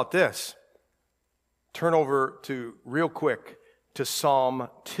 How about this? Turn over to, real quick, to Psalm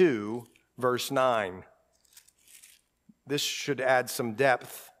 2, verse 9. This should add some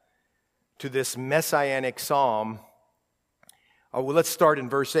depth to this messianic psalm. Well, let's start in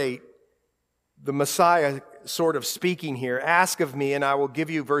verse 8. The Messiah sort of speaking here. Ask of me, and I will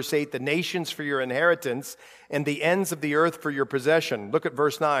give you, verse 8, the nations for your inheritance and the ends of the earth for your possession. Look at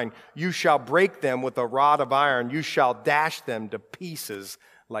verse 9. You shall break them with a rod of iron. You shall dash them to pieces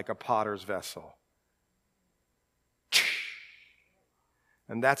like a potter's vessel.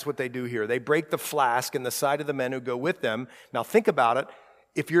 And that's what they do here. They break the flask in the sight of the men who go with them. Now think about it.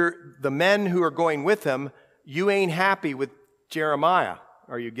 If you're the men who are going with him, you ain't happy with Jeremiah.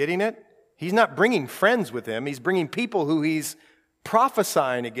 Are you getting it? He's not bringing friends with him. He's bringing people who he's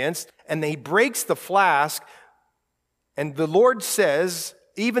prophesying against. And he breaks the flask. And the Lord says,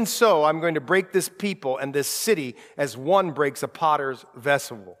 even so, I'm going to break this people and this city as one breaks a potter's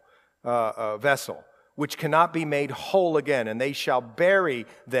vessel, which cannot be made whole again. And they shall bury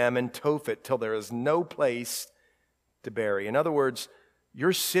them in Tophet till there is no place to bury. In other words,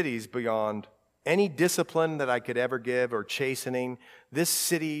 your city's beyond any discipline that I could ever give or chastening. This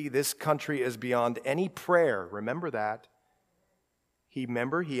city, this country is beyond any prayer. Remember that. He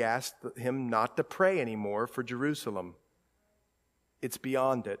asked him not to pray anymore for Jerusalem. It's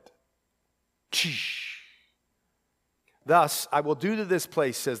beyond it. Thus, I will do to this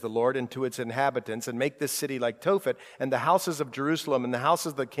place, says the Lord, and to its inhabitants, and make this city like Tophet, and the houses of Jerusalem and the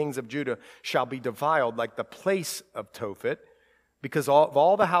houses of the kings of Judah shall be defiled like the place of Tophet, because of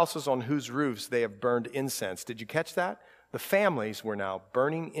all the houses on whose roofs they have burned incense. Did you catch that? The families were now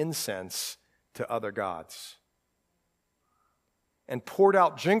burning incense to other gods and poured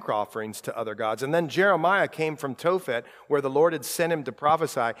out drink offerings to other gods. And then Jeremiah came from Tophet, where the Lord had sent him to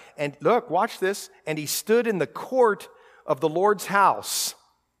prophesy. And look, watch this. And he stood in the court of the Lord's house.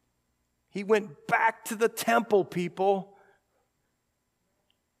 He went back to the temple, people.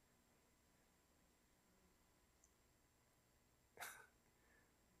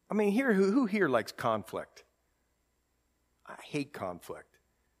 I mean, who here likes conflict? I hate conflict.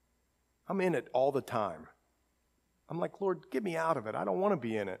 I'm in it all the time. I'm like, Lord, get me out of it. I don't want to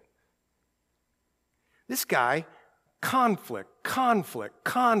be in it. This guy, conflict.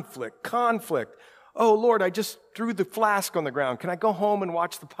 Oh, Lord, I just threw the flask on the ground. Can I go home and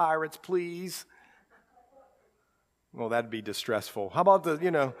watch the Pirates, please? Well, that'd be distressful. How about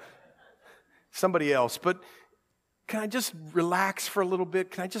somebody else? But can I just relax for a little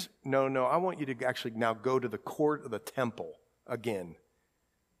bit? No, I want you to actually now go to the court of the temple again.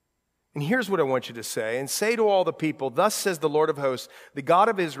 And here's what I want you to say. And say to all the people, thus says the Lord of hosts, the God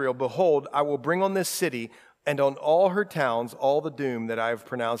of Israel, behold, I will bring on this city and on all her towns all the doom that I have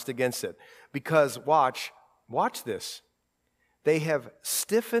pronounced against it. Because, watch this. They have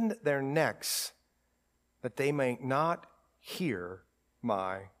stiffened their necks that they may not hear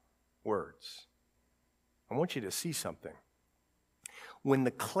my words. I want you to see something. When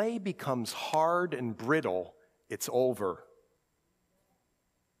the clay becomes hard and brittle, it's over.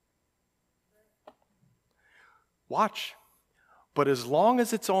 Watch. But as long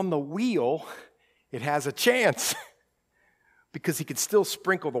as it's on the wheel, it has a chance. Because he can still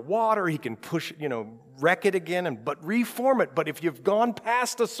sprinkle the water, he can push, wreck it again, but reform it. But if you've gone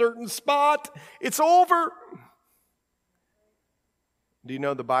past a certain spot, it's over. Do you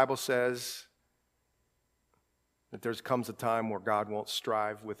know the Bible says that there comes a time where God won't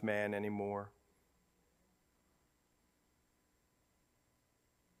strive with man anymore?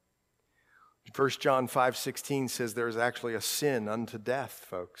 1 John 5:16 says there is actually a sin unto death,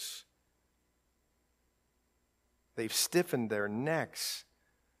 folks. They've stiffened their necks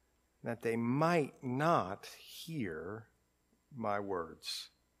that they might not hear my words.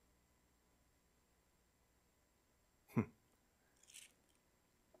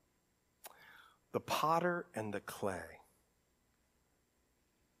 The potter and the clay.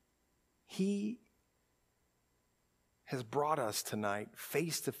 He has brought us tonight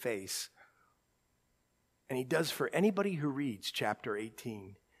face to face. And he does for anybody who reads chapter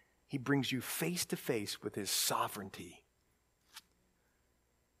 18. He brings you face to face with his sovereignty.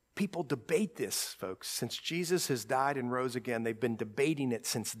 People debate this, folks. Since Jesus has died and rose again, they've been debating it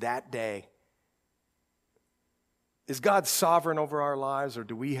since that day. Is God sovereign over our lives, or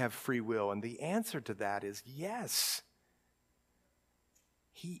do we have free will? And the answer to that is yes.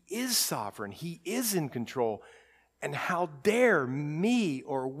 He is sovereign. He is in control. And how dare me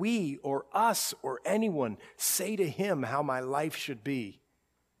or we or us or anyone say to him how my life should be?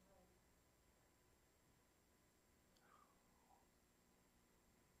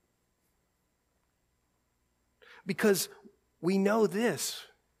 Because we know this.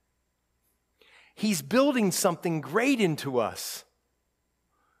 He's building something great into us.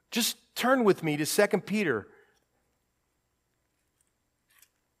 Just turn with me to 2 Peter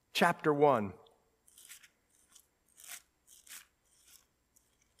chapter 1.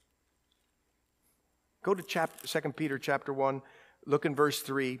 Go to 2 Peter chapter 1. Look in verse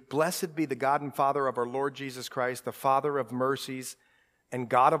 3. Blessed be the God and Father of our Lord Jesus Christ, the Father of mercies and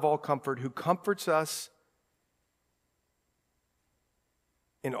God of all comfort, who comforts us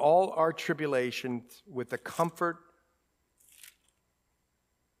in all our tribulation with the comfort.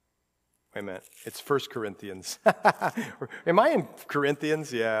 Wait a minute. It's 1 Corinthians. Am I in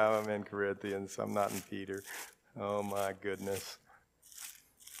Corinthians? Yeah, I'm in Corinthians. I'm not in Peter. Oh my goodness.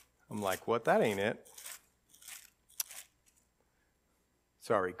 I'm like, what? That ain't it.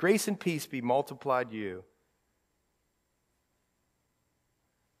 Sorry. Grace and peace be multiplied you.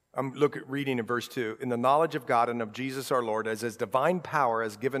 I'm reading in verse 2. In the knowledge of God and of Jesus our Lord, as his divine power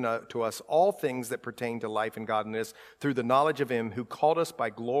has given to us all things that pertain to life and godliness, through the knowledge of him who called us by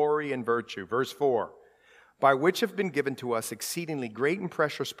glory and virtue. Verse 4. By which have been given to us exceedingly great and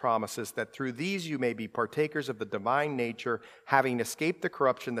precious promises, that through these you may be partakers of the divine nature, having escaped the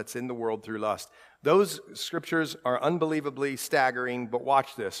corruption that's in the world through lust. Those scriptures are unbelievably staggering, but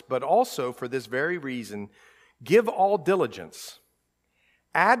watch this. But also for this very reason, give all diligence.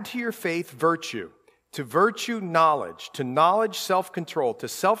 Add to your faith virtue, to virtue knowledge, to knowledge self-control, to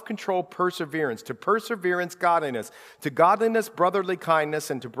self-control perseverance, to perseverance godliness, to godliness brotherly kindness,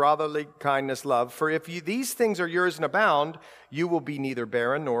 and to brotherly kindness love. For if these things are yours and abound, you will be neither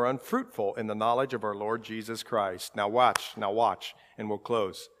barren nor unfruitful in the knowledge of our Lord Jesus Christ. Now watch, and we'll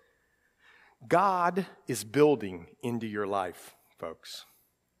close. God is building into your life, folks.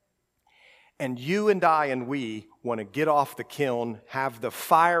 And you and I and we want to get off the kiln, have the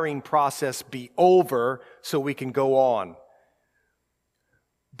firing process be over so we can go on.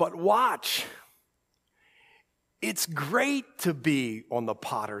 But watch. It's great to be on the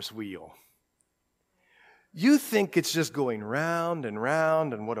potter's wheel. You think it's just going round and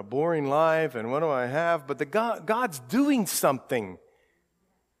round, and what a boring life, and what do I have? But God's doing something.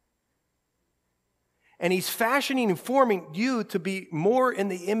 And He's fashioning and forming you to be more in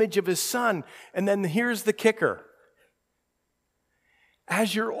the image of His Son. And then here's the kicker.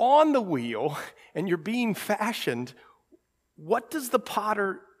 As you're on the wheel and you're being fashioned, how does the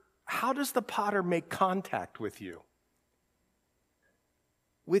potter make contact with you?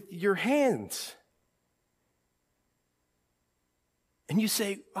 With your hands. And you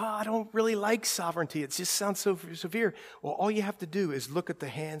say, I don't really like sovereignty. It just sounds so severe. Well, all you have to do is look at the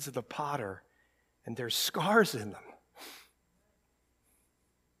hands of the potter, and there's scars in them.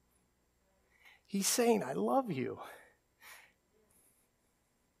 He's saying, I love you.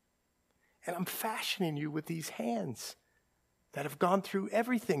 And I'm fashioning you with these hands that have gone through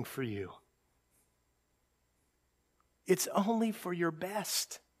everything for you. It's only for your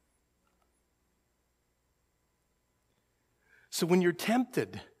best. So when you're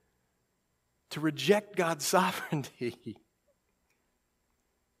tempted to reject God's sovereignty,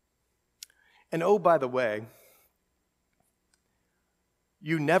 and oh, by the way,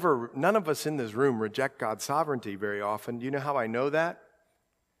 none of us in this room reject God's sovereignty very often. Do you know how I know that?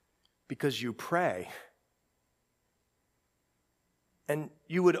 Because you pray. And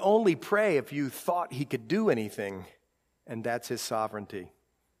you would only pray if you thought He could do anything, and that's His sovereignty.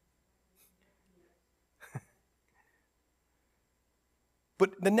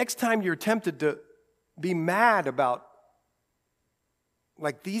 But the next time you're tempted to be mad about,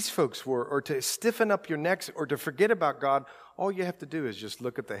 like these folks were, or to stiffen up your necks, or to forget about God, all you have to do is just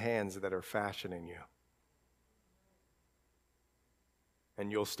look at the hands that are fashioning you.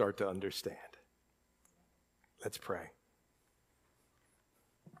 And you'll start to understand. Let's pray.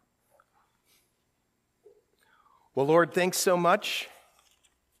 Well, Lord, thanks so much.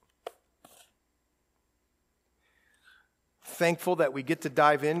 Thankful that we get to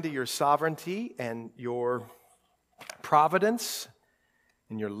dive into your sovereignty and your providence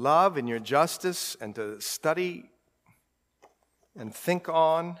and your love and your justice, and to study and think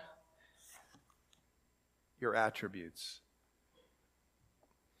on your attributes.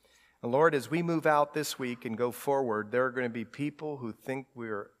 And Lord, as we move out this week and go forward, there are going to be people who think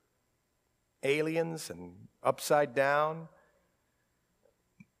we're aliens and upside down,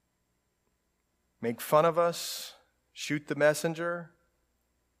 make fun of us, shoot the messenger.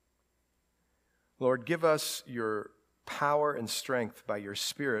 Lord, give us your power and strength by your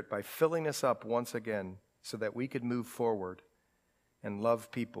Spirit, by filling us up once again so that we could move forward and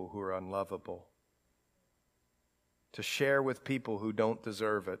love people who are unlovable, to share with people who don't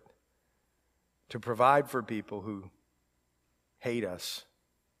deserve it, to provide for people who hate us.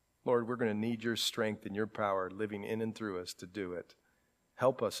 Lord, we're going to need your strength and your power living in and through us to do it.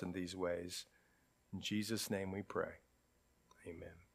 Help us in these ways. In Jesus' name we pray. Amen.